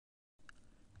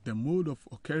The mode of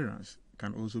occurrence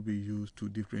can also be used to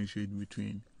differentiate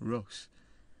between rocks.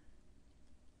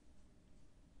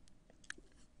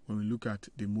 When we look at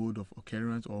the mode of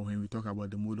occurrence, or when we talk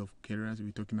about the mode of occurrence,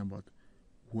 we're talking about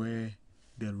where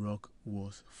the rock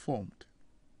was formed.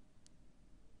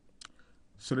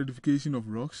 Solidification of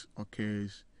rocks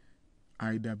occurs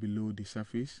either below the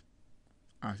surface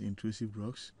as intrusive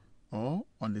rocks or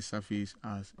on the surface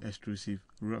as extrusive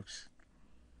rocks.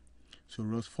 So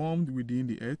rocks formed within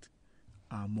the earth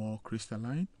are more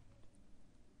crystalline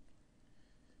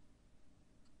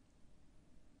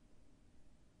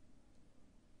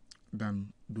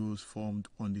than those formed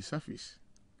on the surface.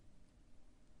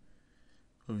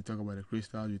 When we talk about the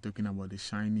crystals, we're talking about the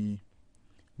shiny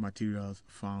materials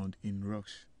found in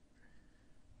rocks.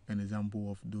 An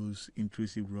example of those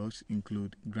intrusive rocks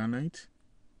include granite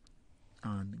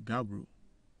and gabbro.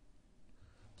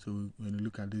 So when you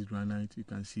look at this granite, you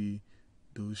can see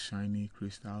those shiny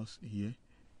crystals here.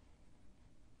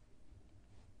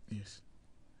 Yes,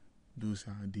 those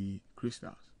are the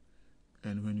crystals.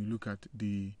 And when you look at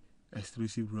the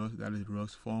extrusive rocks, that is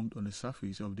rocks formed on the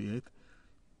surface of the earth,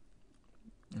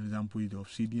 an example is the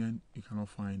obsidian, you cannot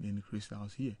find any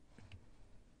crystals here.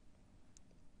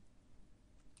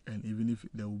 And even if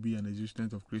there will be an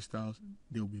existence of crystals,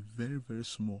 they will be very, very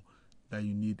small, that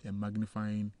you need a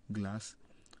magnifying glass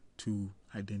to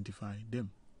identify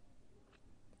them.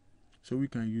 So we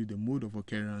can use the mode of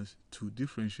occurrence to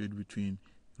differentiate between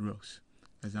rocks.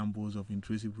 Examples of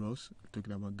intrusive rocks,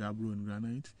 talking about gabbro and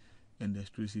granite, and the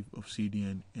extrusive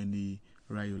obsidian and the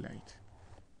rhyolite.